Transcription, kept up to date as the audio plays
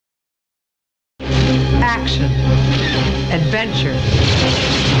action, adventure,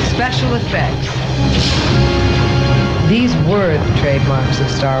 special effects. These were the trademarks of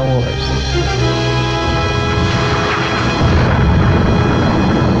Star Wars.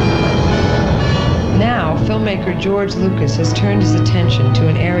 Now, filmmaker George Lucas has turned his attention to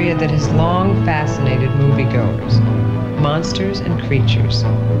an area that has long fascinated moviegoers: monsters and creatures.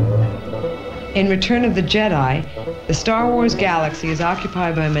 In Return of the Jedi, the Star Wars galaxy is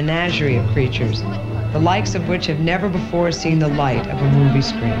occupied by a menagerie of creatures, the likes of which have never before seen the light of a movie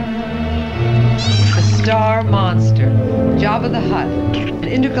screen. The Star Monster, Jabba the Hutt, an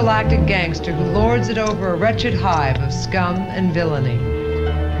intergalactic gangster who lords it over a wretched hive of scum and villainy.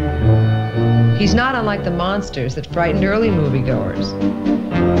 He's not unlike the monsters that frightened early moviegoers,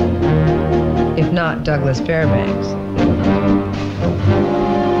 if not Douglas Fairbanks.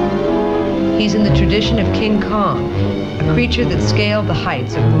 He's in the tradition of King Kong, a creature that scaled the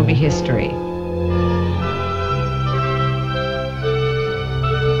heights of movie history.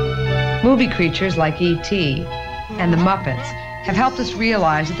 Movie creatures like E.T. and the Muppets have helped us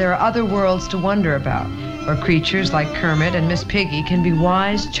realize that there are other worlds to wonder about, where creatures like Kermit and Miss Piggy can be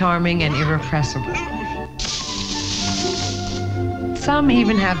wise, charming, and irrepressible. Some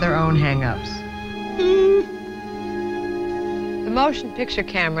even have their own hang-ups. The motion picture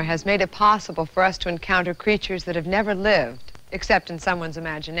camera has made it possible for us to encounter creatures that have never lived, except in someone's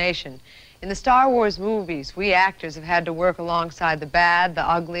imagination. In the Star Wars movies, we actors have had to work alongside the bad, the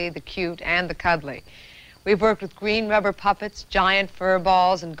ugly, the cute, and the cuddly. We've worked with green rubber puppets, giant fur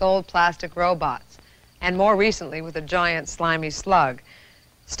balls, and gold plastic robots, and more recently with a giant slimy slug.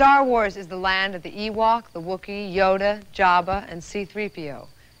 Star Wars is the land of the Ewok, the Wookiee, Yoda, Jabba, and C-3PO.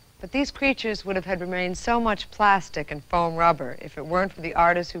 But these creatures would have had remained so much plastic and foam rubber if it weren't for the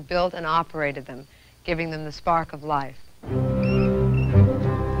artists who built and operated them, giving them the spark of life.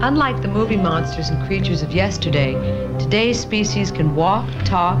 Unlike the movie monsters and creatures of yesterday, today's species can walk,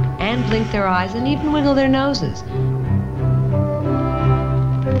 talk, and blink their eyes and even wiggle their noses.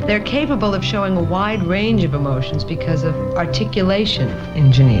 They're capable of showing a wide range of emotions because of articulation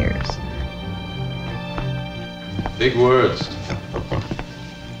engineers. Big words.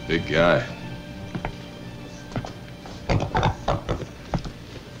 Big guy.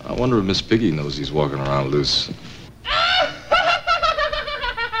 I wonder if Miss Piggy knows he's walking around loose.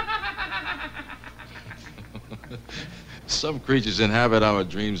 Some creatures inhabit our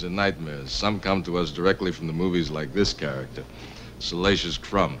dreams and nightmares. Some come to us directly from the movies, like this character, Salacious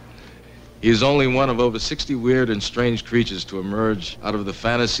Crumb. He is only one of over 60 weird and strange creatures to emerge out of the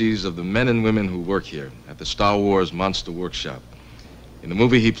fantasies of the men and women who work here at the Star Wars Monster Workshop. In the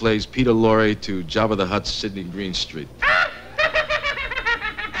movie, he plays Peter Lorre to Jabba the Hutt's Sidney Greenstreet.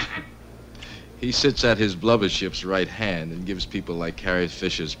 He sits at his blubber ship's right hand and gives people like Carrie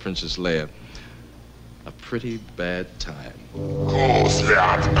Fisher's Princess Leia a pretty bad time. Close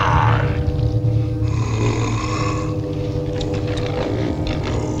that eye.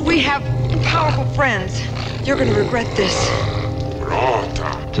 We have powerful friends. You're going to regret this.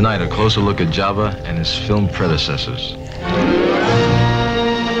 Tonight, a closer look at Jabba and his film predecessors.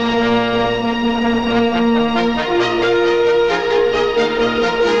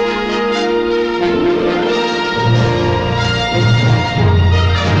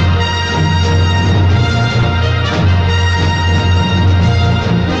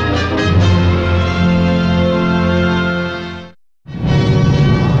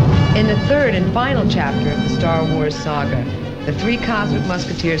 Final chapter of the Star Wars saga, the three cosmic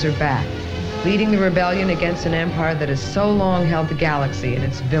musketeers are back, leading the rebellion against an empire that has so long held the galaxy in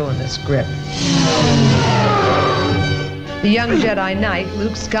its villainous grip. The young Jedi Knight,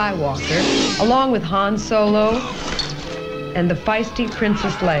 Luke Skywalker, along with Han Solo and the feisty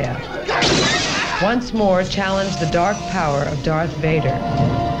Princess Leia, once more challenge the dark power of Darth Vader.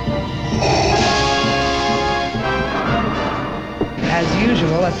 As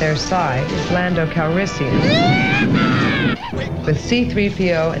usual, at their side is Lando Calrissian, with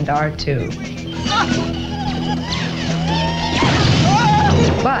C-3PO and R2.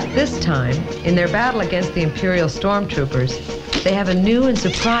 But this time, in their battle against the Imperial stormtroopers, they have a new and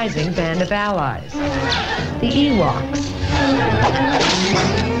surprising band of allies, the Ewoks.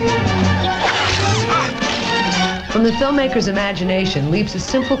 From the filmmaker's imagination leaps a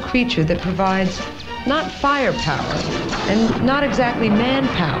simple creature that provides not firepower, and not exactly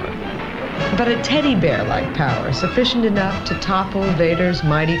manpower, but a teddy bear-like power, sufficient enough to topple Vader's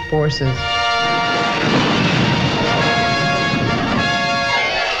mighty forces.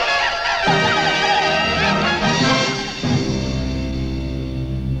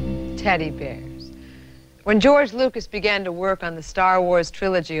 Teddy bears. When George Lucas began to work on the Star Wars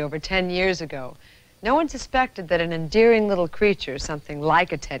trilogy over 10 years ago, No one suspected that an endearing little creature, something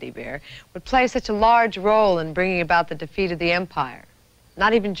like a teddy bear, would play such a large role in bringing about the defeat of the Empire.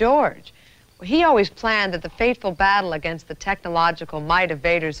 Not even George. Well, he always planned that the fateful battle against the technological might of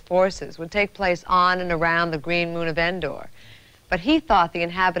Vader's forces would take place on and around the green moon of Endor. But he thought the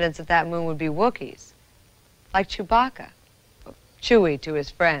inhabitants of that moon would be Wookiees, like Chewbacca, Chewie to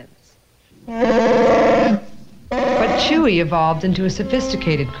his friends. But Chewie evolved into a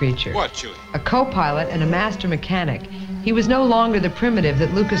sophisticated creature. What, Chewie? A co-pilot and a master mechanic. He was no longer the primitive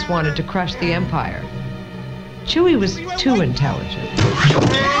that Lucas wanted to crush the Empire. Chewie was too intelligent.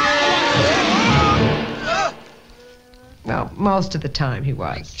 Well, most of the time he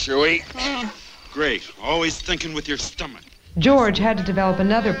was. Chewie. Great. Always thinking with your stomach. George had to develop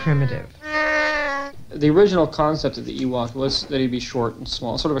another primitive. The original concept of the Ewok was that he'd be short and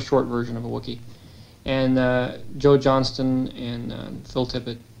small, sort of a short version of a Wookiee. And Joe Johnston and Phil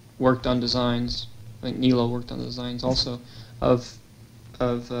Tippett worked on designs. I think Nilo worked on the designs also of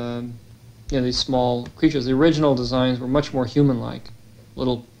these small creatures. The original designs were much more human-like,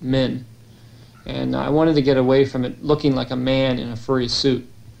 little men. And I wanted to get away from it looking like a man in a furry suit.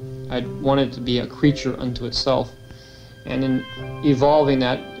 I wanted it to be a creature unto itself. And in evolving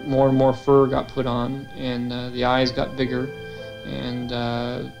that, more and more fur got put on, and the eyes got bigger,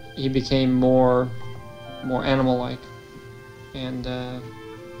 and he became more animal-like. And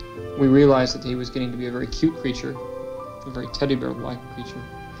we realized that he was getting to be a very cute creature, a very teddy bear-like creature,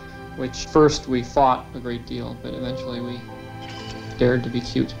 which first we fought a great deal, but eventually we dared to be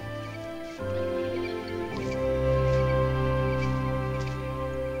cute.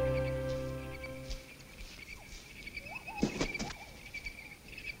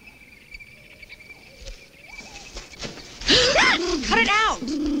 Cut it out!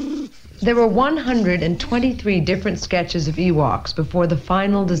 There were 123 different sketches of Ewoks before the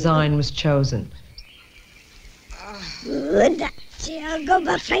final design was chosen.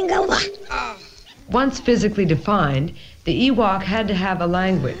 Once physically defined, the Ewok had to have a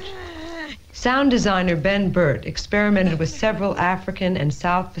language. Sound designer Ben Burt experimented with several African and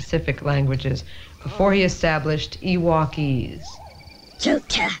South Pacific languages before he established Ewokese.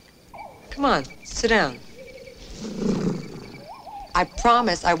 Come on, sit down. I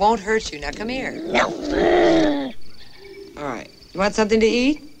promise I won't hurt you. Now come here. No. All right. You want something to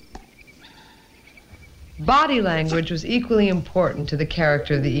eat? Body language was equally important to the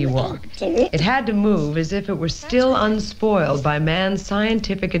character of the Ewok. It had to move as if it were still unspoiled by man's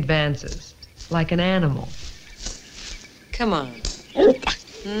scientific advances, like an animal. Come on.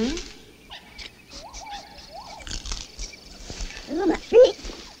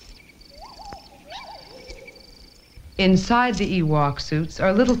 Inside the Ewok suits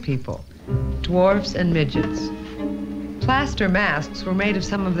are little people, dwarfs and midgets. Plaster masks were made of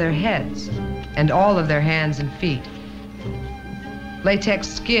some of their heads and all of their hands and feet. Latex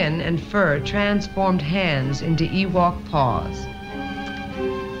skin and fur transformed hands into Ewok paws.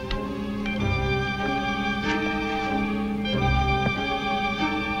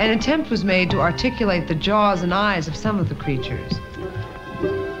 An attempt was made to articulate the jaws and eyes of some of the creatures.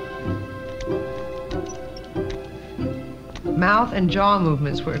 Mouth and jaw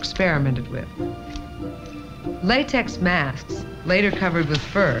movements were experimented with. Latex masks, later covered with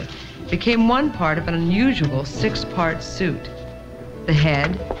fur, became one part of an unusual 6-part suit. The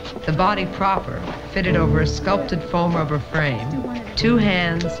head, the body proper, fitted over a sculpted foam rubber frame, 2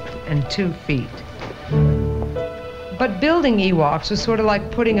 hands and 2 feet. But building Ewoks was sort of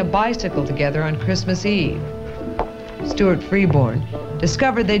like putting a bicycle together on Christmas Eve. Stuart Freeborn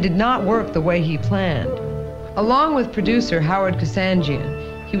discovered they did not work the way he planned. Along with producer Howard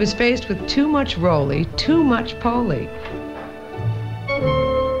Kasanjian, he was faced with too much roly, too much poly.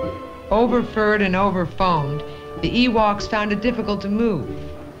 Over-furred and over-foamed, the Ewoks found it difficult to move.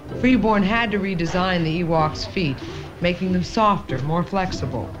 Freeborn had to redesign the Ewoks' feet, making them softer, more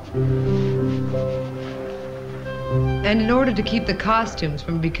flexible. And in order to keep the costumes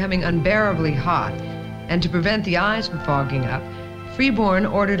from becoming unbearably hot, and to prevent the eyes from fogging up, Freeborn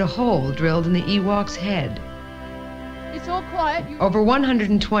ordered a hole drilled in the Ewok's head. It's all quiet. Over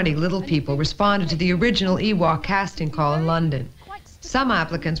 120 little people responded to the original Ewok casting call in London. Some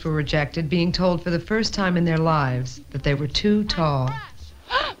applicants were rejected, being told for the first time in their lives that they were too tall.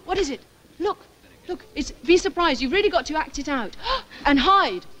 What is it? Look, be surprised. You've really got to act it out. And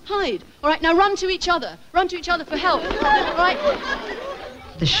hide. All right, now run to each other for help. All right?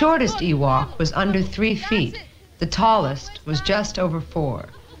 The shortest Ewok was under 3 feet. The tallest was just over 4.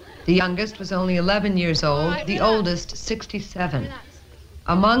 The youngest was only 11 years old, the oldest 67.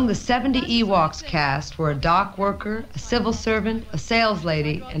 Among the 70 Ewoks cast were a dock worker, a civil servant, a sales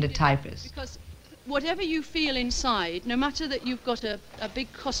lady, and a typist. whatever you feel inside, no matter that you've got a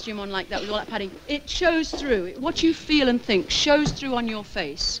big costume on like that with all that padding, it shows through. What you feel and think shows through on your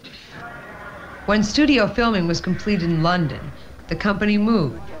face. When studio filming was completed in London, the company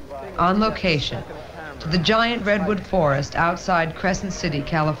moved, on location, to the giant redwood forest outside Crescent City,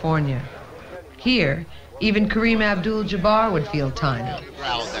 California. Here, even Kareem Abdul-Jabbar would feel tiny.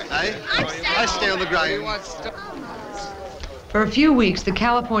 I stay on the ground. For a few weeks, the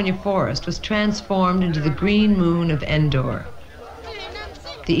California forest was transformed into the green moon of Endor.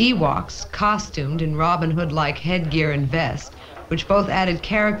 The Ewoks, costumed in Robin Hood-like headgear and vest, which both added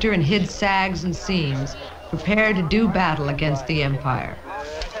character and hid sags and seams, prepared to do battle against the Empire.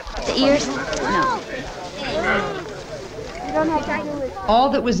 The ears? No. All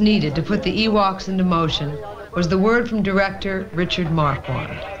that was needed to put the Ewoks into motion was the word from director Richard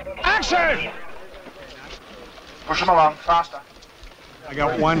Marquand. Action! Push them along, faster. I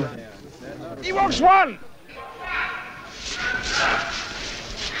got one. Ewoks one!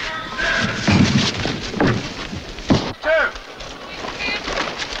 Two!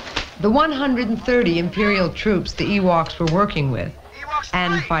 The 130 Imperial troops the Ewoks were working with,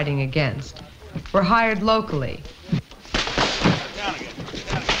 and fighting against, were hired locally.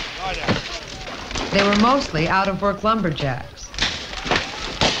 They were mostly out-of-work lumberjacks.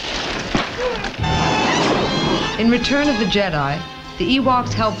 In Return of the Jedi, the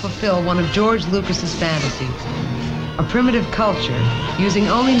Ewoks helped fulfill one of George Lucas's fantasies, a primitive culture using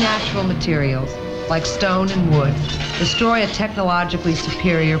only natural materials, like stone and wood, destroy a technologically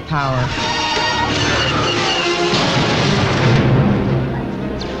superior power.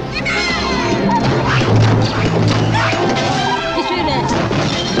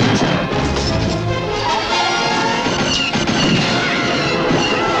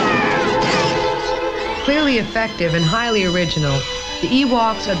 Clearly effective and highly original, the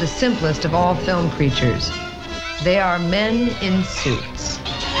Ewoks are the simplest of all film creatures. They are men in suits.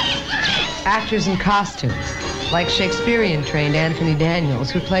 Actors in costumes, like Shakespearean-trained Anthony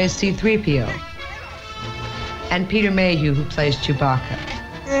Daniels, who plays C-3PO, and Peter Mayhew, who plays Chewbacca.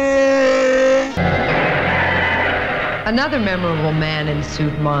 Another memorable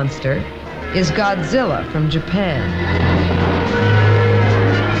man-in-suit monster is Godzilla from Japan.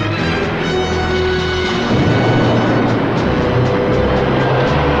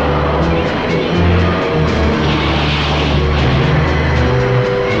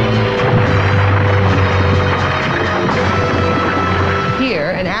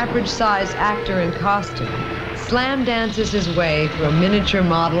 Average-sized actor in costume slam dances his way through a miniature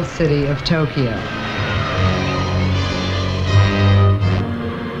model city of Tokyo.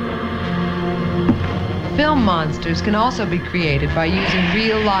 Film monsters can also be created by using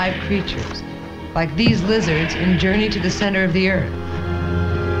real live creatures, like these lizards in Journey to the Center of the Earth.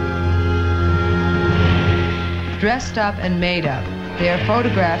 Dressed up and made up, they are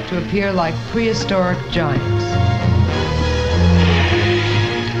photographed to appear like prehistoric giants.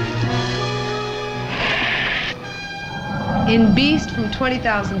 In Beast from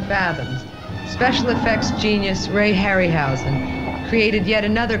 20,000 Fathoms, special effects genius Ray Harryhausen created yet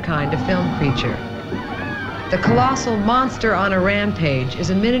another kind of film creature. The colossal monster on a rampage is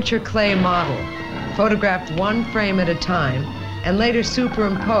a miniature clay model, photographed one frame at a time, and later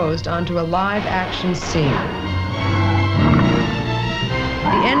superimposed onto a live-action scene.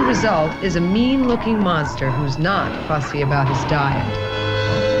 The end result is a mean-looking monster who's not fussy about his diet.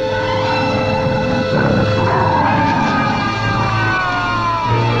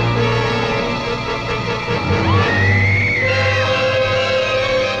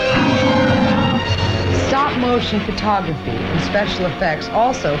 Stop-motion photography and special effects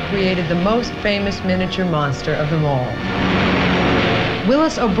also created the most famous miniature monster of them all.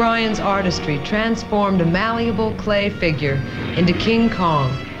 Willis O'Brien's artistry transformed a malleable clay figure into King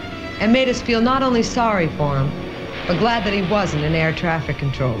Kong and made us feel not only sorry for him, but glad that he wasn't an air traffic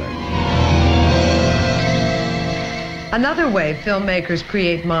controller. Another way filmmakers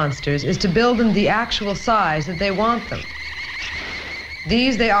create monsters is to build them the actual size that they want them.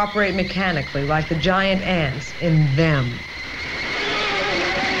 These they operate mechanically, like the giant ants in Them.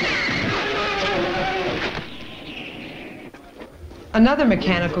 Another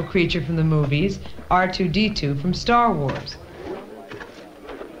mechanical creature from the movies, R2-D2 from Star Wars.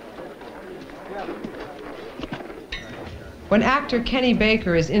 When actor Kenny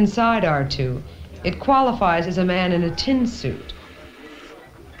Baker is inside R2, it qualifies as a man in a tin suit.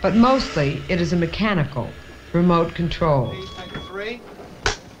 But mostly, it is a mechanical, remote control.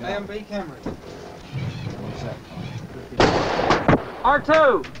 AMB camera.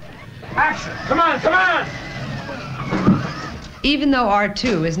 R2! Action! Come on, come on! Even though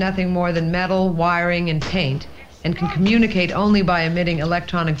R2 is nothing more than metal, wiring, and paint, and can communicate only by emitting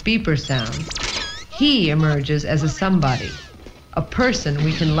electronic beeper sounds, he emerges as a somebody, a person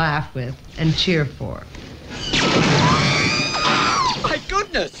we can laugh with and cheer for. My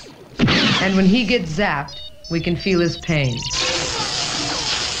goodness! And when he gets zapped, we can feel his pain.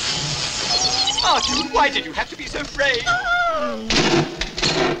 Martin, why did you have to be so brave?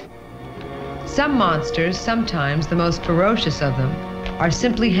 Some monsters, sometimes the most ferocious of them, are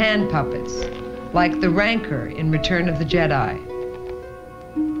simply hand puppets, like the Rancor in Return of the Jedi.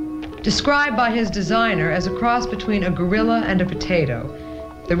 Described by his designer as a cross between a gorilla and a potato,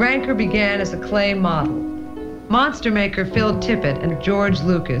 the Rancor began as a clay model. Monster maker Phil Tippett and George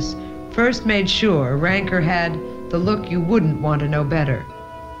Lucas first made sure Rancor had the look you wouldn't want to know better.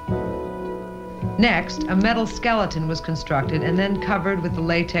 Next, a metal skeleton was constructed and then covered with the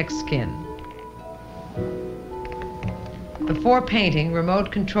latex skin. Before painting,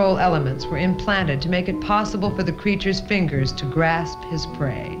 remote control elements were implanted to make it possible for the creature's fingers to grasp his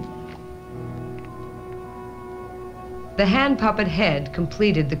prey. The hand puppet head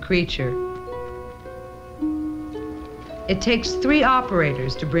completed the creature. It takes 3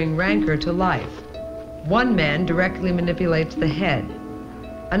 operators to bring Rancor to life. One man directly manipulates the head.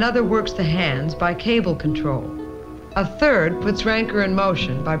 Another works the hands by cable control. A third puts Rancor in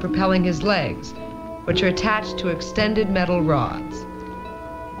motion by propelling his legs, which are attached to extended metal rods.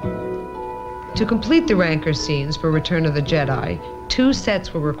 To complete the Rancor scenes for Return of the Jedi, 2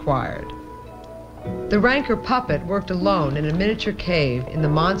 sets were required. The Rancor puppet worked alone in a miniature cave in the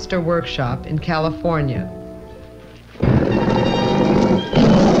Monster Workshop in California.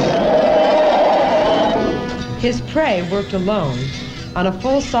 His prey worked alone on a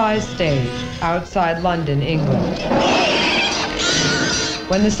full-size stage outside London, England.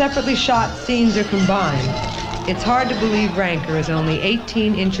 When the separately shot scenes are combined, it's hard to believe Rancor is only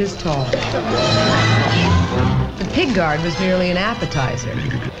 18 inches tall. The pig guard was merely an appetizer.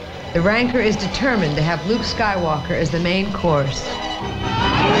 The Rancor is determined to have Luke Skywalker as the main course.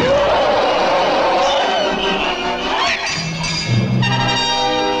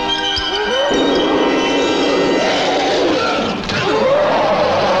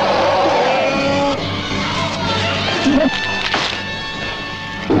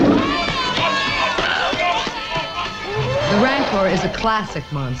 Is a classic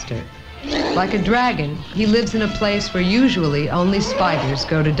monster. Like a dragon, he lives in a place where usually only spiders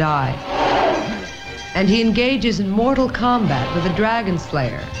go to die. And he engages in mortal combat with a dragon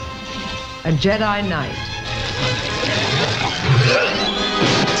slayer, a Jedi Knight.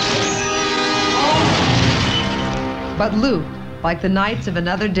 But Luke, like the knights of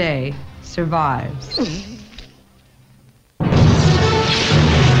another day, survives.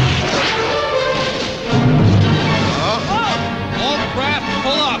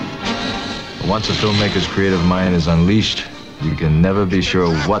 Once a filmmaker's creative mind is unleashed, you can never be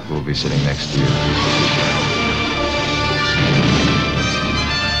sure what will be sitting next to you.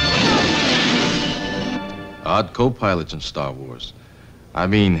 Odd co-pilots in Star Wars. I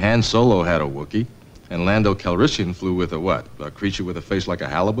mean, Han Solo had a Wookiee, and Lando Calrissian flew with a what? A creature with a face like a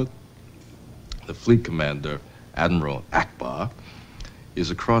halibut? The fleet commander, Admiral Akbar,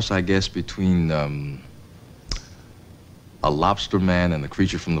 is a cross, I guess, between a lobster man and the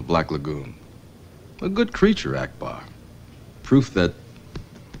creature from the Black Lagoon. A good creature, Akbar. Proof that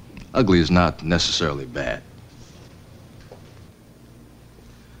ugly is not necessarily bad.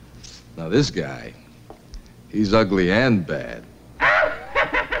 Now this guy, he's ugly and bad.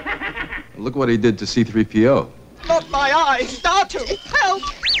 Look what he did to C-3PO. Not my eyes! R2! Help!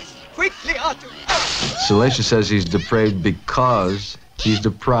 Quickly, R2! Help! Salacious says he's depraved because he's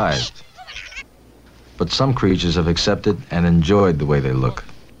deprived. But some creatures have accepted and enjoyed the way they look.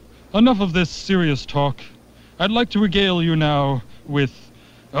 Enough of this serious talk. I'd like to regale you now with,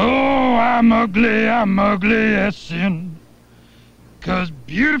 oh, I'm ugly as sin. 'Cause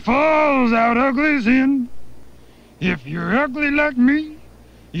beautiful's out ugly's in. If you're ugly like me,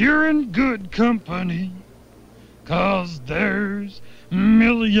 you're in good company. 'Cause there's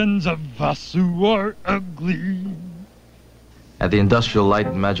millions of us who are ugly. At the Industrial Light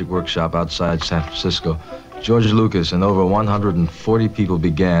and Magic Workshop outside San Francisco, George Lucas and over 140 people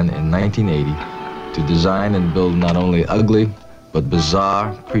began in 1980 to design and build not only ugly, but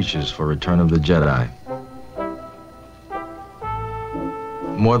bizarre creatures for Return of the Jedi.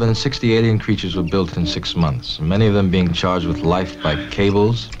 More than 60 alien creatures were built in 6 months, many of them being charged with life by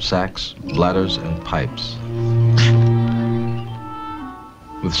cables, sacks, bladders, and pipes.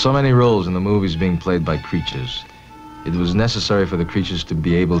 With so many roles in the movies being played by creatures, it was necessary for the creatures to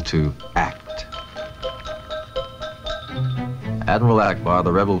be able to act. Admiral Akbar,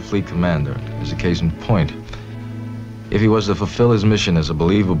 the rebel fleet commander, is a case in point. If he was to fulfill his mission as a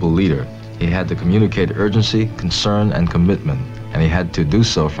believable leader, he had to communicate urgency, concern, and commitment, and he had to do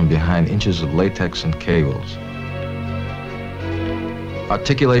so from behind inches of latex and cables.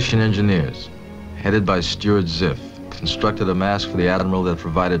 Articulation engineers, headed by Stuart Ziff, constructed a mask for the Admiral that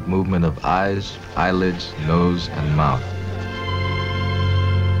provided movement of eyes, eyelids, nose, and mouth.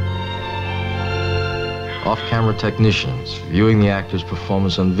 Off-camera technicians, viewing the actor's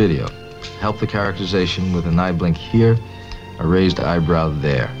performance on video, help the characterization with an eye blink here, a raised eyebrow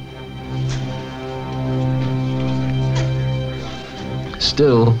there.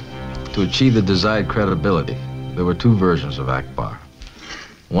 Still, to achieve the desired credibility, there were two versions of Akbar.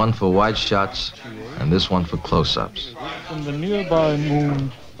 One for wide shots, and this one for close-ups. From the nearby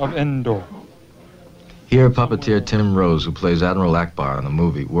moon of Endor. Here, puppeteer Tim Rose, who plays Admiral Akbar in the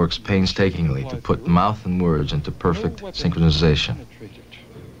movie, works painstakingly to put mouth and words into perfect synchronization.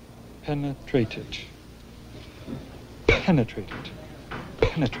 Penetrated. Penetrated.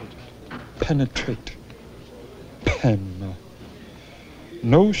 Penetrated. Penetrated. Pen.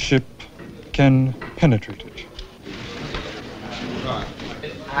 No ship can penetrate it.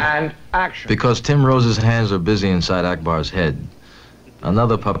 And action. Because Tim Rose's hands are busy inside Akbar's head,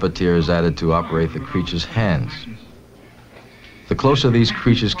 another puppeteer is added to operate the creature's hands. The closer these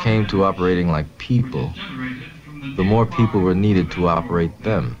creatures came to operating like people, the more people were needed to operate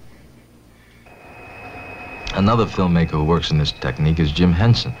them. Another filmmaker who works in this technique is Jim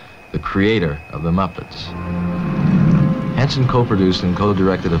Henson, the creator of the Muppets. Henson co-produced and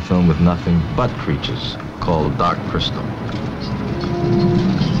co-directed a film with nothing but creatures called Dark Crystal.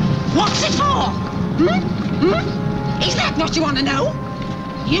 What's it for? Is that what you want to know?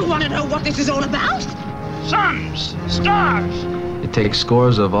 You want to know what this is all about? Suns, stars. It takes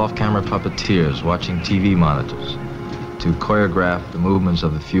scores of off-camera puppeteers watching TV monitors to choreograph the movements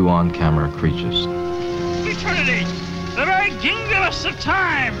of the few on-camera creatures. Eternity, the very gingulus of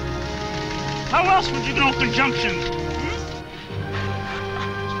time. How else would you know conjunction?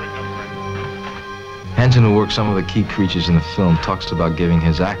 Henson, who works some of the key creatures in the film, talks about giving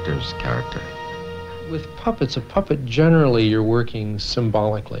his actors character. With puppets, a puppet generally you're working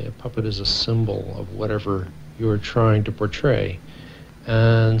symbolically. A puppet is a symbol of whatever you're trying to portray.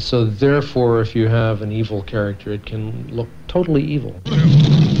 And so therefore, if you have an evil character, it can look totally evil.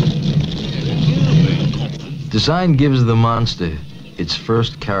 Design gives the monster its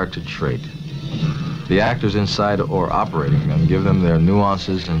first character trait. The actors inside or operating them give them their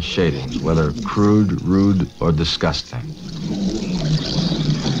nuances and shadings, whether crude, rude, or disgusting.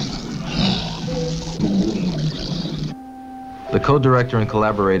 The co-director and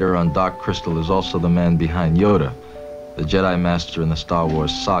collaborator on Dark Crystal is also the man behind Yoda, the Jedi Master in the Star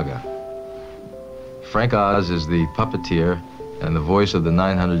Wars saga. Frank Oz is the puppeteer and the voice of the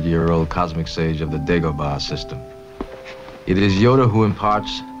 900-year-old cosmic sage of the Dagobah system. It is Yoda who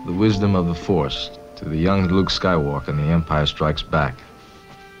imparts the wisdom of the Force to the young Luke Skywalker in The Empire Strikes Back.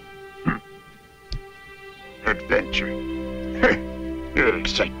 Adventure.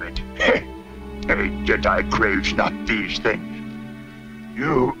 Excitement. A Jedi craves not these things.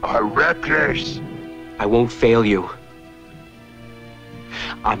 You are reckless. I won't fail you.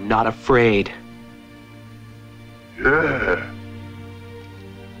 I'm not afraid. Sure.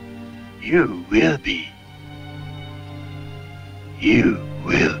 You will be. You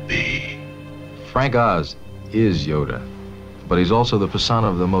will be. Frank Oz is Yoda, but he's also the persona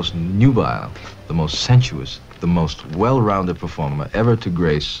of the most nubile, the most sensuous, the most well-rounded performer ever to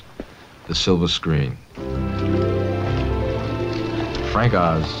grace the silver screen. Frank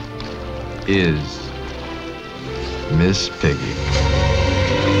Oz is Miss Piggy.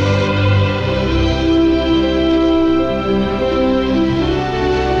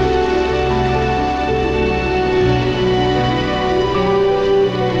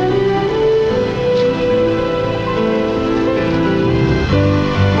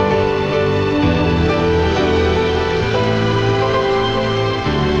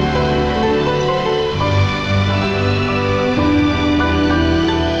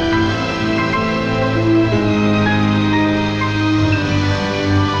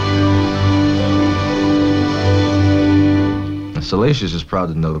 Salacious is proud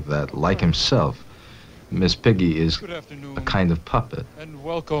to note that, like himself, Miss Piggy is a kind of puppet. And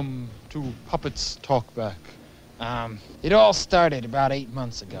welcome to Puppets Talk Back. It all started about 8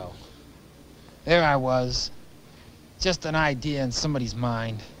 months ago. There I was, just an idea in somebody's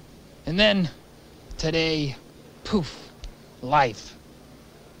mind. And then, today, poof, life.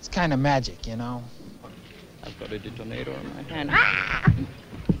 It's kind of magic, you know? I've got a detonator in my hand.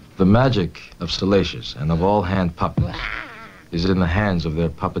 The magic of Salacious and of all hand puppets is in the hands of their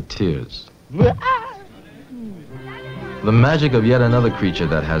puppeteers. The magic of yet another creature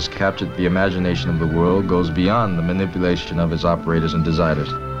that has captured the imagination of the world goes beyond the manipulation of its operators and designers.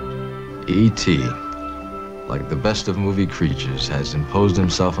 E.T., like the best of movie creatures, has imposed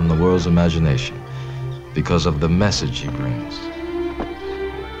himself on the world's imagination because of the message he brings.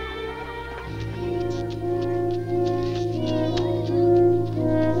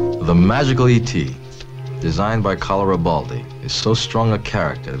 The magical E.T., designed by Baldi, is so strong a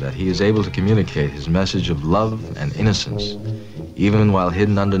character that he is able to communicate his message of love and innocence, even while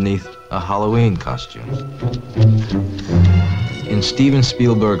hidden underneath a Halloween costume. In Steven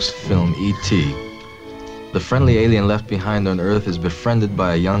Spielberg's film E.T., the friendly alien left behind on Earth is befriended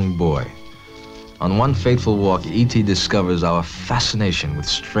by a young boy. On one fateful walk, E.T. discovers our fascination with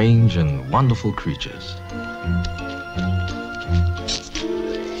strange and wonderful creatures.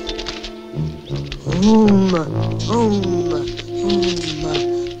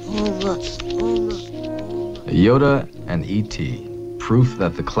 Yoda and E.T., proof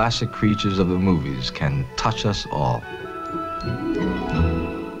that the classic creatures of the movies can touch us all.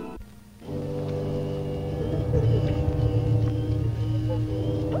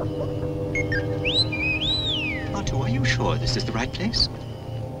 Otto, are you sure this is the right place?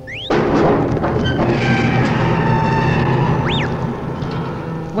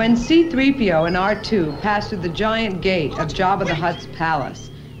 When C-3PO and R2 passed through the giant gate of Jabba the Hutt's palace,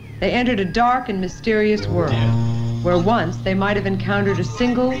 they entered a dark and mysterious world, where once they might have encountered a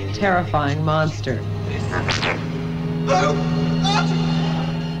single, terrifying monster.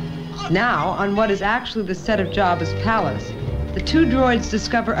 Now, on what is actually the set of Jabba's palace, the two droids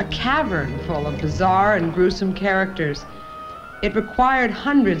discover a cavern full of bizarre and gruesome characters. It required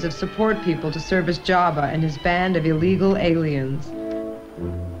hundreds of support people to service Jabba and his band of illegal aliens.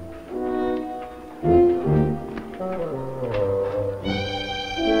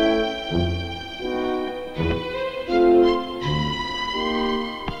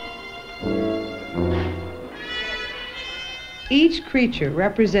 Each creature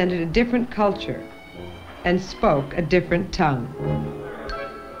represented a different culture and spoke a different tongue.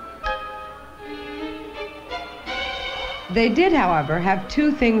 They did, however, have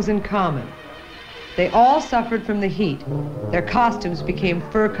two things in common. They all suffered from the heat. Their costumes became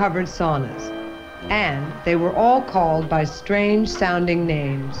fur-covered saunas. And they were all called by strange-sounding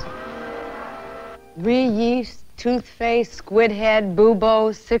names. Re-Yeast, Toothface, Squidhead,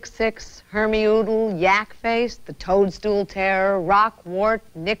 Bubo, 6-6, Hermioodle, Yak-Face, the Toadstool Terror, Rockwart,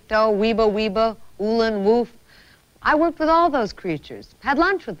 Nycto, Weeba, Oolan, Woof. I worked with all those creatures, had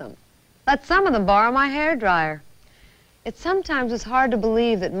lunch with them, let some of them borrow my hairdryer. It sometimes is hard to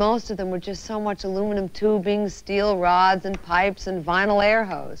believe that most of them were just so much aluminum tubing, steel rods and pipes and vinyl air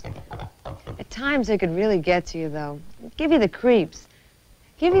hose. At times they could really get to you, though. Give you the creeps.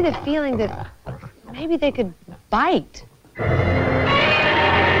 Give you the feeling that maybe they could bite.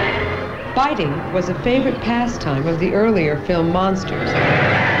 Biting was a favorite pastime of the earlier film monsters.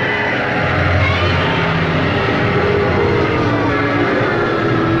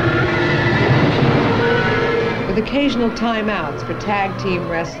 With occasional timeouts for tag team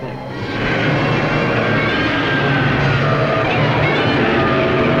wrestling.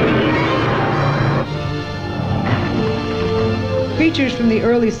 Creatures from the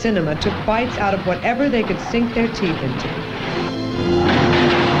early cinema took bites out of whatever they could sink their teeth into.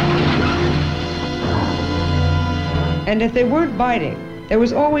 And if they weren't biting, there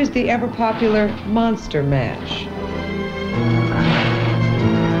was always the ever-popular Monster Mash.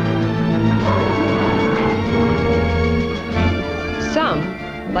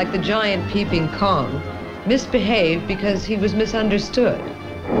 Some, like the giant peeping Kong, misbehaved because he was misunderstood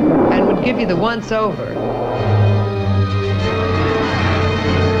and would give you the once-over,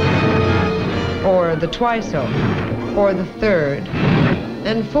 or the twice-over, or the third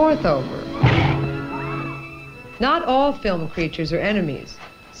and fourth-over. Not all film creatures are enemies.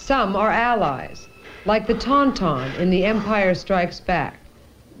 Some are allies, like the Tauntaun in The Empire Strikes Back.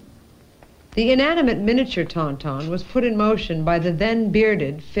 The inanimate miniature Tauntaun was put in motion by the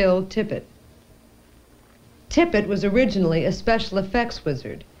then-bearded Phil Tippett. Tippett was originally a special effects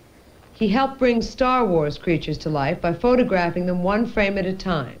wizard. He helped bring Star Wars creatures to life by photographing them one frame at a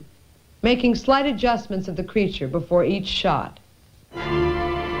time, making slight adjustments of the creature before each shot.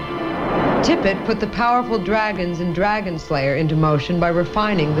 Tippett put the powerful dragons in Dragon Slayer into motion by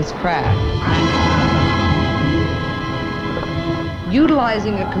refining this craft.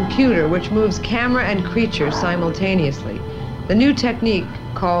 Utilizing a computer which moves camera and creature simultaneously, the new technique,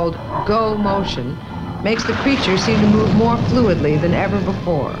 called Go Motion, makes the creature seem to move more fluidly than ever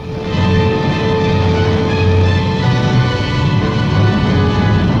before.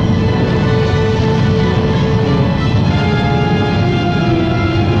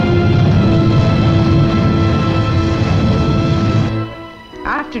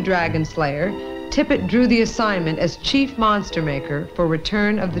 Dragon Slayer, Tippett drew the assignment as chief monster maker for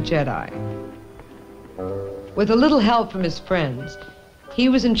Return of the Jedi. With a little help from his friends, he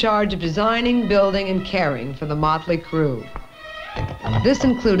was in charge of designing, building, and caring for the motley crew. This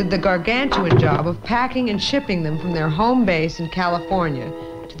included the gargantuan job of packing and shipping them from their home base in California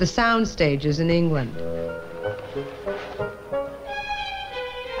to the sound stages in England.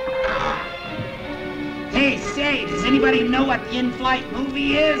 Hey, say, does anybody know what the in-flight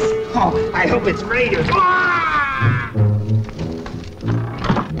movie is? Oh, I hope it's Raiders. Ah!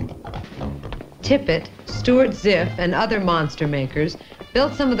 Tippett, Stuart Ziff, and other monster makers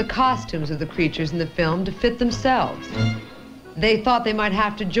built some of the costumes of the creatures in the film to fit themselves. They thought they might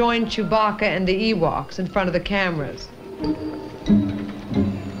have to join Chewbacca and the Ewoks in front of the cameras.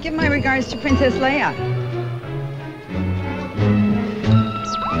 Give my regards to Princess Leia.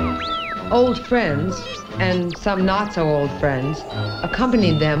 Old friends, and some not so old friends,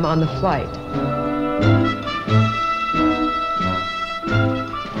 accompanied them on the flight.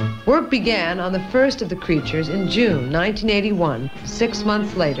 Work began on the first of the creatures in June 1981. 6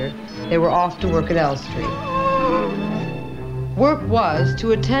 months later, they were off to work at Elstree. Work was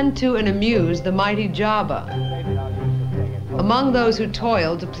to attend to and amuse the mighty Jabba. Among those who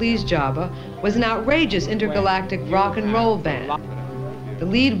toiled to please Jabba was an outrageous intergalactic rock and roll band. The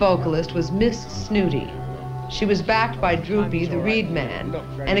lead vocalist was Miss Snooty. She was backed by Droopy, the reed man,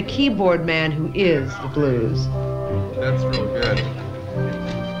 and a keyboard man who is the blues. That's real good.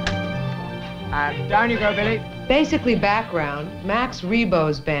 Down you go, Billy. Basically background, Max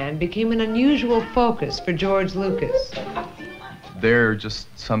Rebo's band became an unusual focus for George Lucas. They're just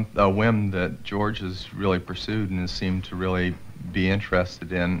a whim that George has really pursued and has seemed to really be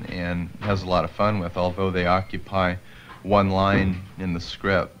interested in and has a lot of fun with, although they occupy one line in the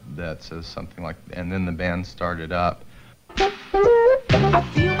script that says something like, and then the band started up. I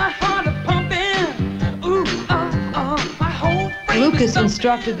feel my heart pumping. Ooh, my whole frame. Lucas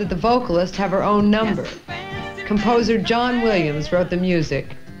instructed that the vocalist have her own number. Composer John Williams wrote the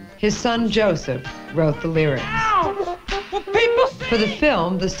music. His son Joseph wrote the lyrics. For the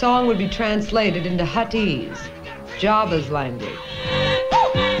film, the song would be translated into Huttese, Jabba's language.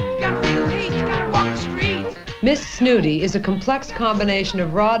 Miss Snooty is a complex combination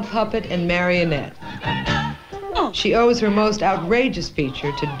of rod puppet and marionette. She owes her most outrageous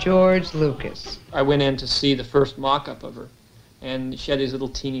feature to George Lucas. I went in to see the first mock-up of her, and she had these little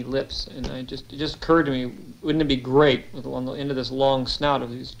teeny lips, and it just occurred to me, wouldn't it be great with on the end of this long snout of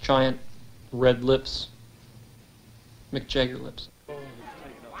these giant red lips, Mick Jagger lips.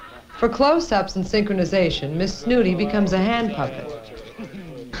 For close-ups and synchronization, Miss Snooty becomes a hand puppet.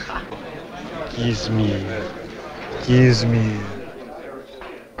 Kiss me. Kiss me.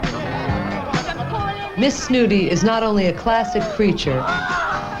 Miss Snooty is not only a classic creature,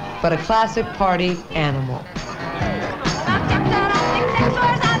 but a classic party animal.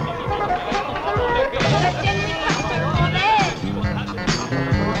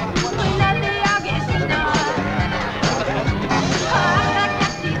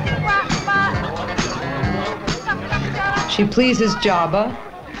 She pleases Jabba.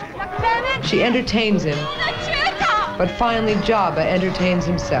 She entertains him. But finally, Jabba entertains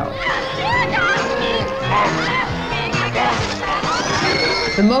himself.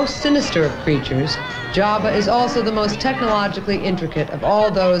 The most sinister of creatures, Jabba is also the most technologically intricate of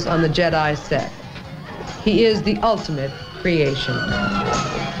all those on the Jedi set. He is the ultimate creation.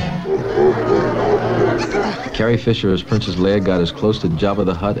 Carrie Fisher as Princess Leia got as close to Jabba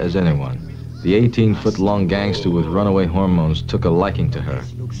the Hutt as anyone. The 18-foot-long gangster with runaway hormones took a liking to her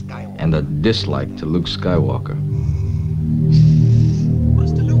and a dislike to Luke Skywalker.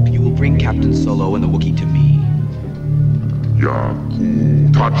 Master Luke, you will bring Captain Solo and the Wookiee to me.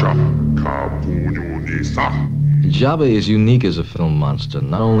 Jabba is unique as a film monster,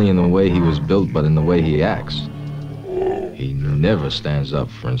 not only in the way he was built, but in the way he acts. He never stands up,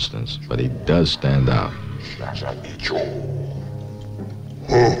 for instance, but he does stand out.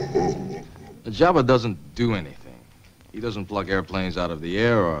 Jabba doesn't do anything. He doesn't pluck airplanes out of the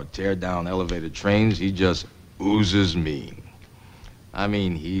air or tear down elevated trains. He just oozes mean. I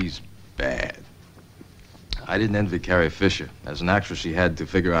mean, he's bad. I didn't envy Carrie Fisher. As an actress, she had to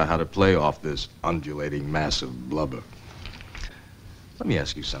figure out how to play off this undulating mass of blubber. Let me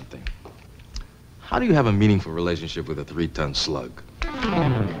ask you something. How do you have a meaningful relationship with a 3-ton slug?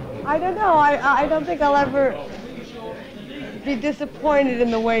 I don't know. I don't think I'll ever be disappointed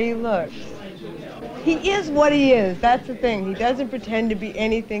in the way he looks. He is what he is. That's the thing. He doesn't pretend to be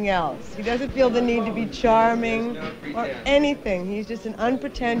anything else. He doesn't feel the need to be charming or anything. He's just an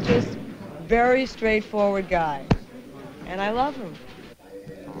unpretentious, very straightforward guy. And I love him.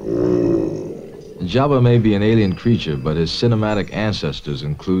 Jabba may be an alien creature, but his cinematic ancestors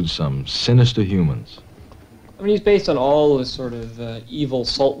include some sinister humans. I mean, he's based on all the sort of evil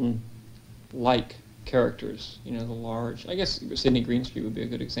sultan-like characters. You know, the large. I guess Sidney Greenstreet would be a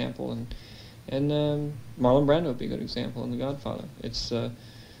good example, and Marlon Brando would be a good example in The Godfather. It's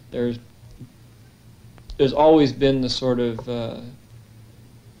there's always been the sort of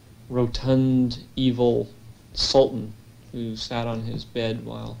rotund, evil sultan who sat on his bed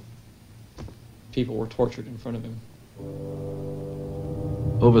while people were tortured in front of him.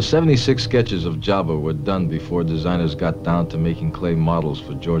 Over 76 sketches of Jabba were done before designers got down to making clay models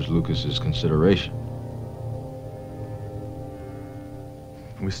for George Lucas's consideration.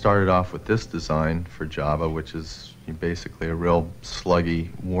 We started off with this design for Jabba, which is basically a real sluggy,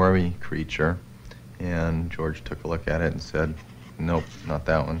 wormy creature. And George took a look at it and said, nope, not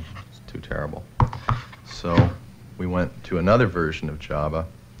that one. It's too terrible. So we went to another version of Jabba,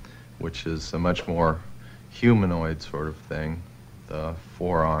 which is a much more humanoid sort of thing, the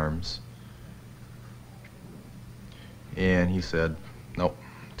forearms. And he said, nope,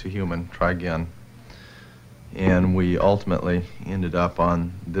 too human, try again. And we ultimately ended up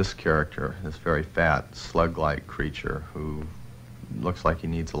on this character, this very fat, slug-like creature who looks like he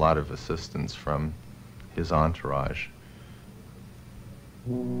needs a lot of assistance from his entourage.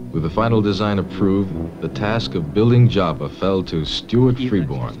 With the final design approved, the task of building Jabba fell to Stuart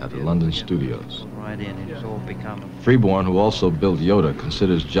Freeborn at the London studios. Freeborn, who also built Yoda,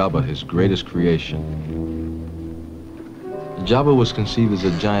 considers Jabba his greatest creation. Jabba was conceived as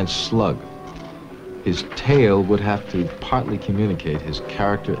a giant slug. His tail would have to partly communicate his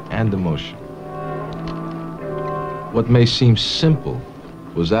character and emotion. What may seem simple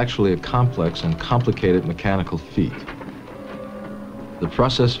was actually a complex and complicated mechanical feat. The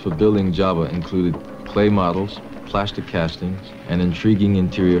process for building Jabba included clay models, plastic castings, and intriguing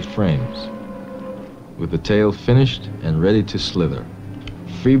interior frames. With the tail finished and ready to slither,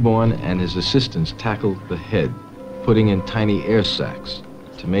 Freeborn and his assistants tackled the head, putting in tiny air sacs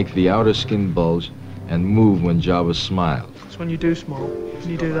to make the outer skin bulge and move when Jabba smiled. So when you do smile, when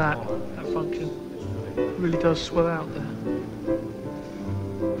you do that function, it really does swell out there.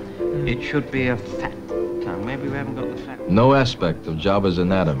 It should be a fat tongue. Maybe we haven't got the fat. No aspect of Jabba's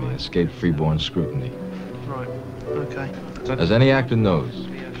anatomy escaped Freeborn's scrutiny. Right, okay. As any actor knows,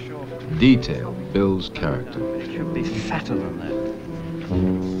 detail builds character. It should be fatter than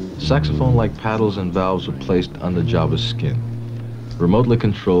that. Saxophone-like paddles and valves were placed under Jabba's skin. Remotely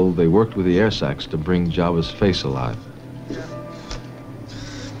controlled, they worked with the air sacs to bring Jabba's face alive.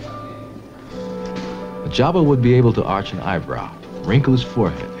 Jabba would be able to arch an eyebrow, wrinkle his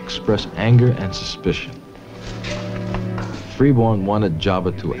forehead, express anger and suspicion. Freeborn wanted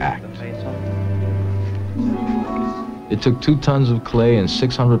Jabba to act. It took 2 tons of clay and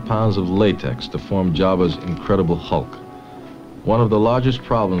 600 pounds of latex to form Jabba's incredible hulk. One of the largest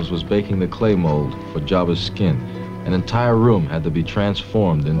problems was baking the clay mold for Jabba's skin. An entire room had to be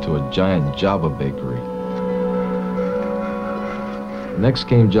transformed into a giant Jabba bakery. Next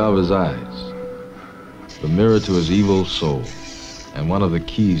came Jabba's eyes, the mirror to his evil soul, and one of the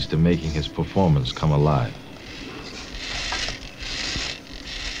keys to making his performance come alive.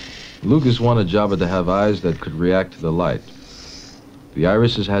 Lucas wanted Jabba to have eyes that could react to the light. The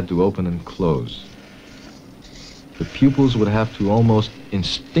irises had to open and close. The pupils would have to almost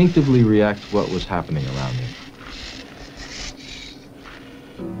instinctively react to what was happening around him.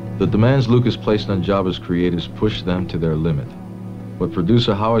 The demands Lucas placed on Jabba's creators pushed them to their limit. What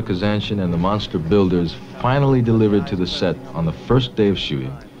producer Howard Kazanjian and the monster builders finally delivered to the set on the first day of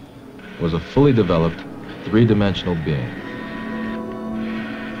shooting was a fully developed, 3-dimensional being.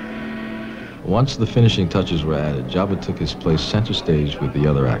 Once the finishing touches were added, Jabba took his place center stage with the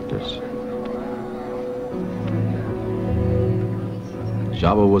other actors.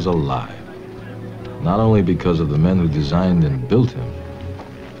 Jabba was alive, not only because of the men who designed and built him,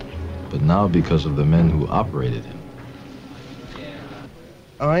 but now because of the men who operated him.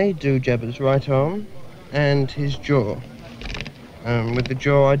 I do Jabba's right arm and his jaw. With the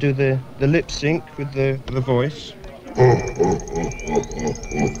jaw, I do the lip sync with the voice.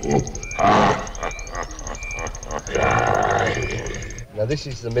 Now this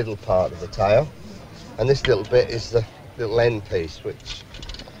is the middle part of the tail, and this little bit is the little end piece, which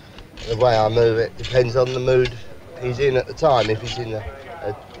the way I move it depends on the mood he's in at the time. If he's in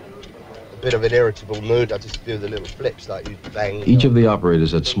a bit of an irritable mood, I just do the little flips like you bang. Each of the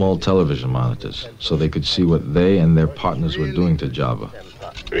operators had small television monitors, so they could see what they and their partners were doing to Jabba.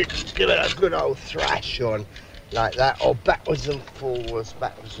 Give it a good old thrash on, like that, or backwards and forwards,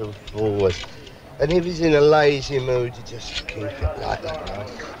 backwards and forwards. And if he's in a lazy mood, you just keep it like that,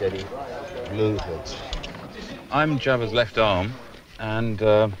 nice, steady. movements. I'm Jabba's left arm, and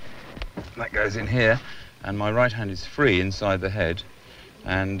that goes in here, and my right hand is free inside the head,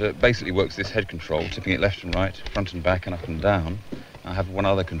 and basically works this head control, tipping it left and right, front and back, and up and down. I have one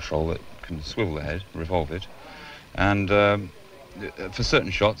other control that can swivel the head, revolve it, and for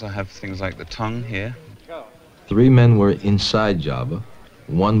certain shots I have things like the tongue here. 3 men were inside Jabba,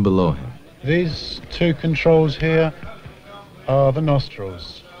 1 below him. These 2 controls here are the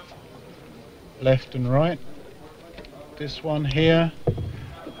nostrils, left and right. This one here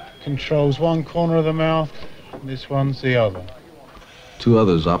controls 1 corner of the mouth, and this one's the other. 2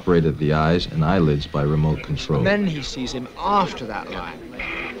 others operated the eyes and eyelids by remote control. And then he sees him after that line.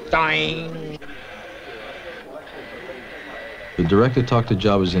 Dying. The director talked to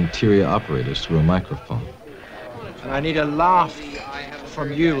Jabba's interior operators through a microphone. And I need a laugh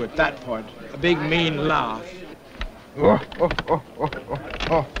from you at that point. A big, mean laugh.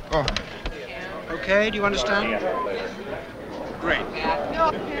 Okay, do you understand? Great.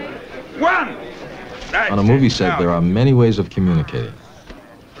 1! On a movie set, there are many ways of communicating.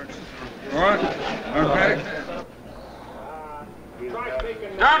 All right, okay.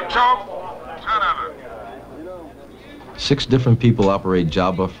 Don't talk. 6 different people operate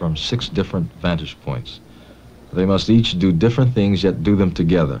Jabba from 6 different vantage points. They must each do different things, yet do them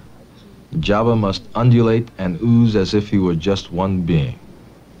together. Jabba must undulate and ooze as if he were just one being.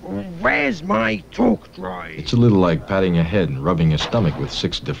 Where's my talk drive? It's a little like patting your head and rubbing your stomach with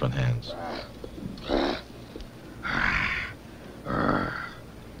 6 different hands.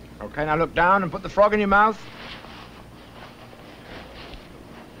 Okay, now look down and put the frog in your mouth.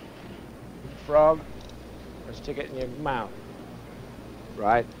 Frog. Let's stick it in your mouth.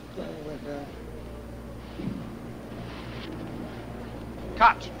 Right.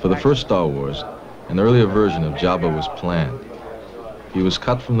 Cut. For the first Star Wars, an earlier version of Jabba was planned. He was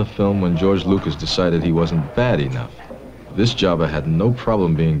cut from the film when George Lucas decided he wasn't bad enough. This Jabba had no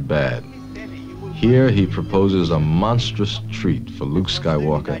problem being bad. Here he proposes a monstrous treat for Luke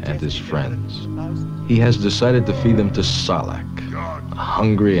Skywalker and his friends. He has decided to feed them to Sarlacc, a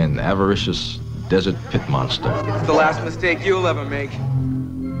hungry and avaricious desert pit monster. It's the last mistake you'll ever make.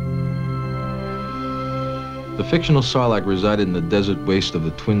 The fictional Sarlacc resided in the desert waste of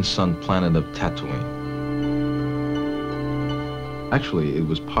the twin sun planet of Tatooine. Actually, it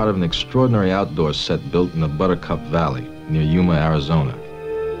was part of an extraordinary outdoor set built in the Buttercup Valley near Yuma, Arizona.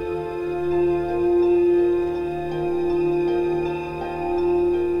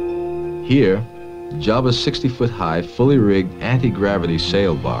 Here, Jabba's 60-foot-high, fully rigged anti-gravity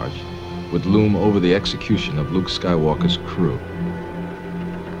sail barge would loom over the execution of Luke Skywalker's crew.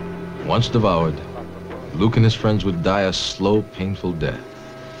 Once devoured, Luke and his friends would die a slow, painful death,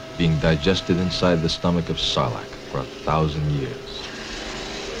 being digested inside the stomach of Sarlacc for 1,000 years.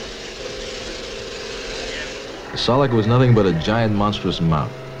 The Sarlacc was nothing but a giant, monstrous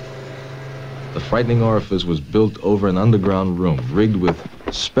mouth. The frightening orifice was built over an underground room, rigged with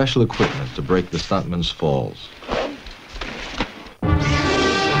special equipment to break the stuntman's falls.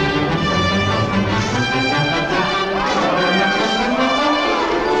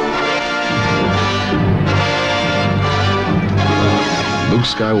 Luke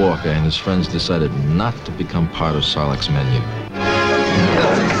Skywalker and his friends decided not to become part of Sarlacc's menu.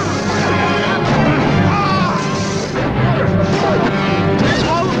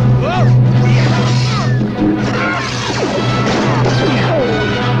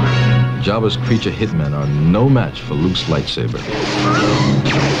 Jabba's creature hitmen are no match for Luke's lightsaber.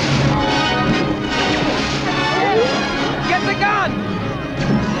 Get the gun!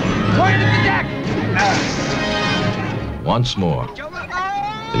 Point at the deck! Once more,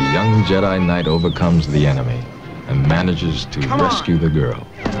 the young Jedi Knight overcomes the enemy and manages to rescue the girl.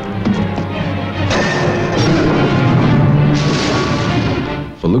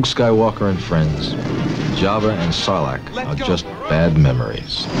 For Luke Skywalker and friends, Jabba and Sarlacc are just bad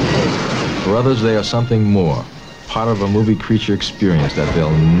memories. For others, they are something more, part of a movie creature experience that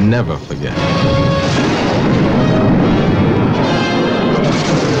they'll never forget.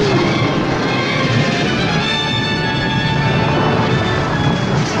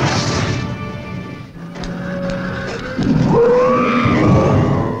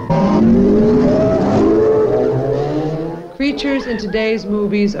 Creatures in today's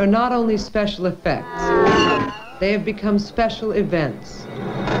movies are not only special effects, they have become special events.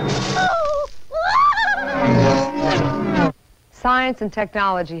 Science and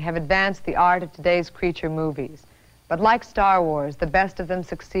technology have advanced the art of today's creature movies. But like Star Wars, the best of them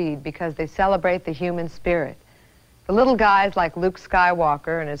succeed because they celebrate the human spirit. The little guys like Luke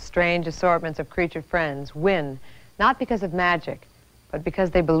Skywalker and his strange assortments of creature friends win, not because of magic, but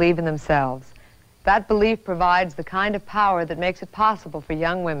because they believe in themselves. That belief provides the kind of power that makes it possible for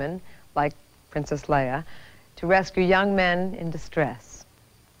young women, like Princess Leia, to rescue young men in distress.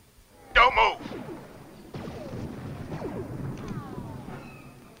 Don't move!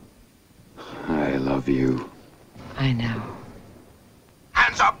 I love you. I know.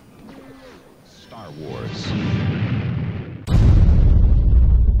 Hands up! Star Wars.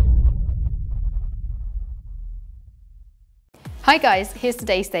 Hi guys, here's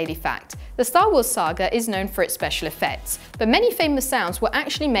today's Daily Fact. The Star Wars saga is known for its special effects, but many famous sounds were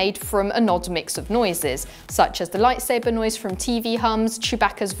actually made from an odd mix of noises, such as the lightsaber noise from TV hums,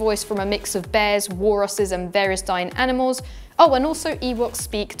 Chewbacca's voice from a mix of bears, walruses and various dying animals, oh, and also Ewoks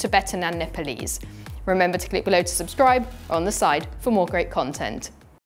speak Tibetan and Nepalese. Remember to click below to subscribe or on the side for more great content.